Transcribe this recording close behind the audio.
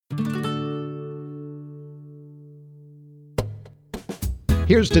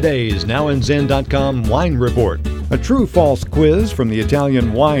Here's today's NowAndZin.com wine report. A true-false quiz from the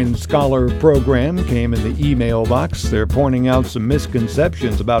Italian Wine Scholar program came in the email box. They're pointing out some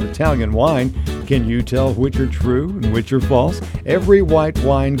misconceptions about Italian wine. Can you tell which are true and which are false? Every white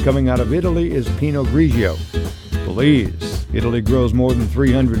wine coming out of Italy is Pinot Grigio. Please, Italy grows more than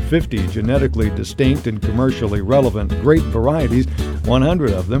 350 genetically distinct and commercially relevant grape varieties.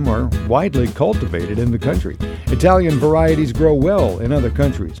 100 of them are widely cultivated in the country. Italian varieties grow well in other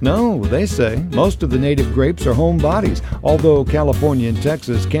countries. No, they say most of the native grapes are home bodies, although California and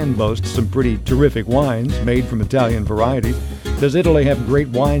Texas can boast some pretty terrific wines made from Italian varieties. Does Italy have great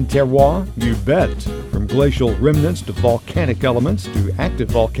wine terroir? You bet. From glacial remnants to volcanic elements to active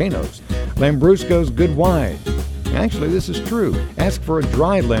volcanoes, Lambrusco's good wine. Actually, this is true. Ask for a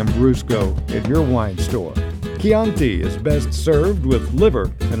dry Lambrusco at your wine store. Chianti is best served with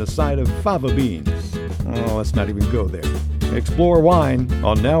liver and a side of fava beans. Oh, let's not even go there. Explore wine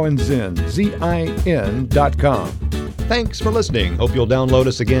on NowAndZin, ZIN.com. Thanks for listening. Hope you'll download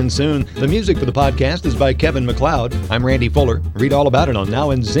us again soon. The music for the podcast is by Kevin MacLeod. I'm Randy Fuller. Read all about it on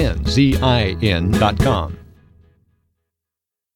NowAndZin, ZIN.com.